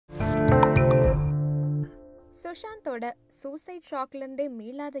சுஷாந்தோட suicide ஷாக்ல இருந்தே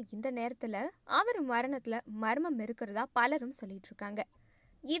மீளாத இந்த நேரத்துல அவர் மரணத்துல மர்மம் இருக்கிறதா பலரும் சொல்லிட்டு இருக்காங்க.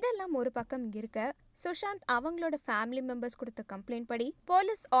 இதெல்லாம் ஒரு பக்கம் இருக்க, சுஷாந்த் அவங்களோட ஃபேமிலி மெம்பர்ஸ் கொடுத்த கம்ப்ளைண்ட் படி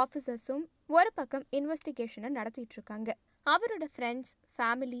போலீஸ் ஆஃபீஸர்ஸும் ஒரு பக்கம் இன்வெஸ்டிகேஷனை நடத்திட்டு இருக்காங்க. அவரோட ஃப்ரெண்ட்ஸ்,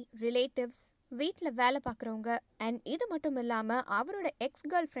 ஃபேமிலி, ரிலேட்டிவ்ஸ், வீட்டில் வேலை பார்க்குறவங்க அண்ட் இது மட்டும் இல்லாமல் அவரோட எக்ஸ்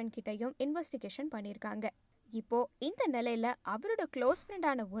கேர்ள் ஃப்ரெண்ட் கிட்டையும் இன்வெஸ்டிகேஷன் பண்ணியிருக்காங்க. இப்போ இந்த நிலையில அவரோட க்ளோஸ்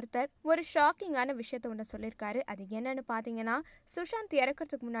ஃப்ரெண்டான ஒருத்தர் ஒரு ஷாக்கிங்கான விஷயத்த ஒன்று சொல்லியிருக்காரு. அது என்னன்னு பார்த்தீங்கன்னா, சுஷாந்த்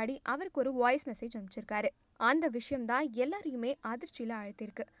இறக்கிறதுக்கு முன்னாடி அவருக்கு ஒரு வாய்ஸ் மெசேஜ் அனுப்பிச்சிருக்காரு. அந்த விஷயம் தான் எல்லாரையுமே அதிர்ச்சியில்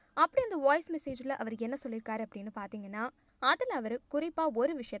அழுத்திருக்கு. அப்படி அந்த வாய்ஸ் மெசேஜில் அவர் என்ன சொல்லியிருக்காரு அப்படின்னு பார்த்தீங்கன்னா, அதில் அவர் குறிப்பாக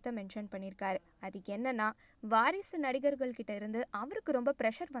ஒரு விஷயத்த மென்ஷன் பண்ணியிருக்காரு. அது என்னன்னா, வாரிசு நடிகர்கள் கிட்ட இருந்து அவருக்கு ரொம்ப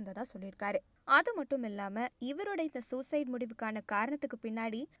ப்ரெஷர் வந்ததா சொல்லியிருக்காரு. அது மட்டும் இல்லாமல் இவரோட இந்த சூசைட் முடிவுக்கான காரணத்துக்கு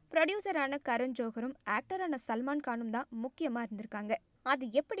பின்னாடி ப்ரொடியூசரான கரண் ஜோஹரும் ஆக்டரான சல்மான் கானும் தான் முக்கியமாக இருந்திருக்காங்க. அது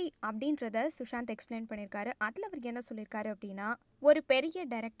எப்படி அப்படின்றத சுஷாந்த் எக்ஸ்பிளைன் பண்ணியிருக்காரு. அதில் அவர் என்ன சொல்லியிருக்காரு அப்படின்னா, ஒரு பெரிய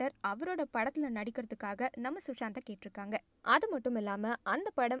டைரக்டர் அவரோட படத்தில் நடிக்கிறதுக்காக நம்ம சுஷாந்தை கேட்டிருக்காங்க. அது மட்டும் இல்லாமல் அந்த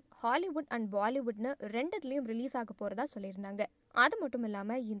படம் ஹாலிவுட் அண்ட் பாலிவுட்னு ரெண்டுத்துலேயும் ரிலீஸ் ஆக போகிறதா சொல்லியிருந்தாங்க. அது மட்டும்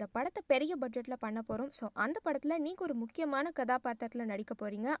இல்லாமல் இந்த படத்தை பெரிய பட்ஜெட்டில் பண்ண போகிறோம். ஸோ அந்த படத்தில் நீங்கள் ஒரு முக்கியமான கதாபாத்திரத்தில் நடிக்க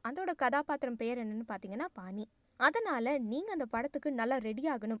போகிறீங்க. அதோட கதாபாத்திரம் பேர் என்னன்னு பார்த்தீங்கன்னா பாணி. அதனால் நீங்கள் அந்த படத்துக்கு நல்லா ரெடி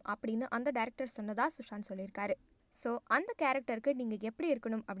ஆகணும் அப்படின்னு அந்த டைரக்டர் சொன்னதா சுஷாந்த் சொல்லியிருக்காரு. ஸோ அந்த கேரக்டருக்கு நீங்கள் எப்படி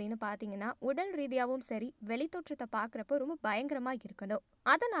இருக்கணும் அப்படின்னு பார்த்தீங்கன்னா, உடல் ரீதியாகவும் சரி, வெளித்தோற்றத்தை பார்க்குறப்போ ரொம்ப பயங்கரமாக இருக்கணும்.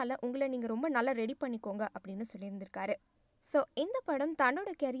 அதனால் உங்களை நீங்கள் ரொம்ப நல்லா ரெடி பண்ணிக்கோங்க அப்படின்னு சொல்லியிருந்திருக்காரு. ஸோ இந்த படம்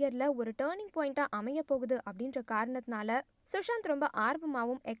தன்னோட கெரியரில் ஒரு டேர்னிங் பாயிண்ட்டாக அமைய போகுது அப்படின்ற காரணத்தினால சுஷாந்த் ரொம்ப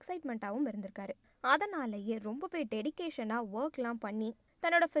ஆர்வமாகவும் எக்ஸைட்மெண்ட்டாகவும் இருந்திருக்காரு. அதனாலேயே ரொம்பவே டெடிகேஷனாக ஒர்க்லாம் பண்ணி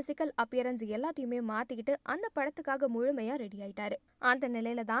தன்னோட ஃபிசிக்கல் அப்பியரன்ஸ் எல்லாத்தையுமே மாற்றிக்கிட்டு அந்த படத்துக்காக முழுமையாக ரெடி ஆயிட்டாரு. அந்த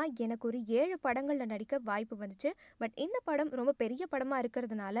நிலையில தான் எனக்கு ஒரு 7 படங்களில் நடிக்க வாய்ப்பு வந்துச்சு. பட் இந்த படம் ரொம்ப பெரிய படமாக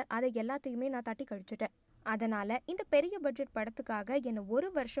இருக்கிறதுனால அதை எல்லாத்தையுமே நான் தட்டி கழிச்சிட்டேன். அதனால் இந்த பெரிய பட்ஜெட் படத்துக்காக என்னை 1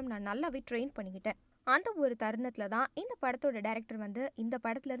 வருஷம் நான் நல்லாவே ட்ரெயின் பண்ணிக்கிட்டேன். அந்த ஒரு தருணத்தில் தான் இந்த படத்தோட டைரக்டர் வந்து இந்த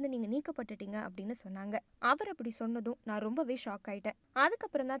படத்துலேருந்து நீங்கள் நீக்கப்பட்டுட்டீங்க அப்படின்னு சொன்னாங்க. அவர் அப்படி சொன்னதும் நான் ரொம்பவே ஷாக் ஆகிட்டேன்.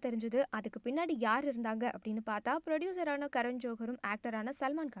 அதுக்கப்புறம் தான் தெரிஞ்சது அதுக்கு பின்னாடி யார் இருந்தாங்க அப்படின்னு பார்த்தா ப்ரொடியூசரான கரண் ஜோஹரும் ஆக்டரான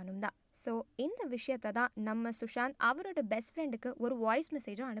சல்மான் கானும் தான். ஸோ இந்த விஷயத்தை தான் நம்ம சுஷாந்த் அவரோட பெஸ்ட் ஃப்ரெண்டுக்கு ஒரு வாய்ஸ்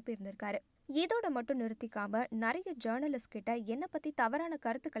மெசேஜும் அனுப்பியிருந்திருக்காரு. இதோட மட்டும் நிறுத்திக்காம நிறைய ஜேர்னலிஸ்ட் கிட்ட என்னை பற்றி தவறான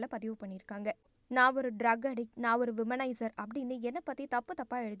கருத்துக்களை பதிவு பண்ணியிருக்காங்க. நான் ஒரு ட்ரக் அடிக்ட், நான் ஒரு விமனைசர் அப்படின்னு என்னை பற்றி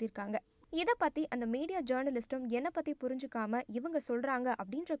தப்பாக எழுதியிருக்காங்க. இதை பற்றி அந்த மீடியா ஜேர்னலிஸ்ட்டும் என்னை பற்றி புரிஞ்சுக்காம இவங்க சொல்கிறாங்க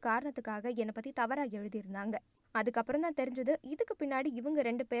அப்படின்ற காரணத்துக்காக என்னை பற்றி தவறாக எழுதியிருந்தாங்க. அதுக்கப்புறம் தான் தெரிஞ்சது இதுக்கு பின்னாடி இவங்க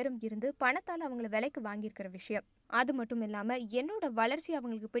 2 பேரும் இருந்து பணத்தால் அவங்கள விலைக்கு வாங்கியிருக்கிற விஷயம். அது மட்டும் இல்லாமல் என்னோட வளர்ச்சி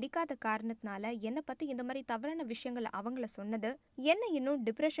அவங்களுக்கு பிடிக்காத காரணத்தினால என்னை பற்றி இந்த மாதிரி தவறான விஷயங்களை அவங்கள சொன்னது என்னை இன்னும்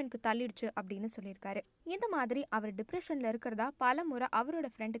டிப்ரெஷனுக்கு தள்ளிடுச்சு அப்படின்னு சொல்லியிருக்காரு. இந்த மாதிரி அவர் டிப்ரெஷனில் இருக்கிறதா பல முறை அவரோட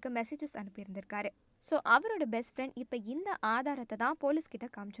ஃப்ரெண்டுக்கு மெசேஜஸ் அனுப்பியிருந்திருக்காரு. ஸோ அவரோட பெஸ்ட் ஃப்ரெண்ட் இப்போ இந்த ஆதாரத்தை தான் போலீஸ்கிட்ட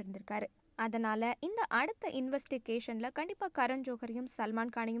காமிச்சிருந்திருக்காரு. அதனால இந்த அடுத்த இன்வெஸ்டிகேஷனில் கண்டிப்பாக கரண் ஜோஹரையும்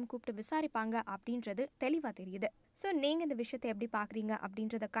சல்மான் கானையும் கூப்பிட்டு விசாரிப்பாங்க அப்படின்றது தெளிவாக தெரியுது. ஸோ நீங்கள் இந்த விஷயத்தை எப்படி பார்க்குறீங்க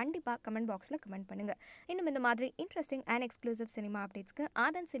அப்படின்றத கண்டிப்பாக கமெண்ட் பாக்ஸில் கமெண்ட் பண்ணுங்கள். இன்னும் இந்த மாதிரி இன்ட்ரெஸ்டிங் அண்ட் எக்ஸ்க்ளூசிவ் சினிமா அப்டேட்ஸ்க்கு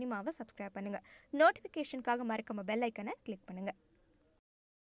ஆதன் சினிமாவை சப்ஸ்கிரைப் பண்ணுங்கள். நோட்டிஃபிகேஷனுக்காக மறக்காம பெல் ஐக்கனை கிளிக் பண்ணுங்கள்.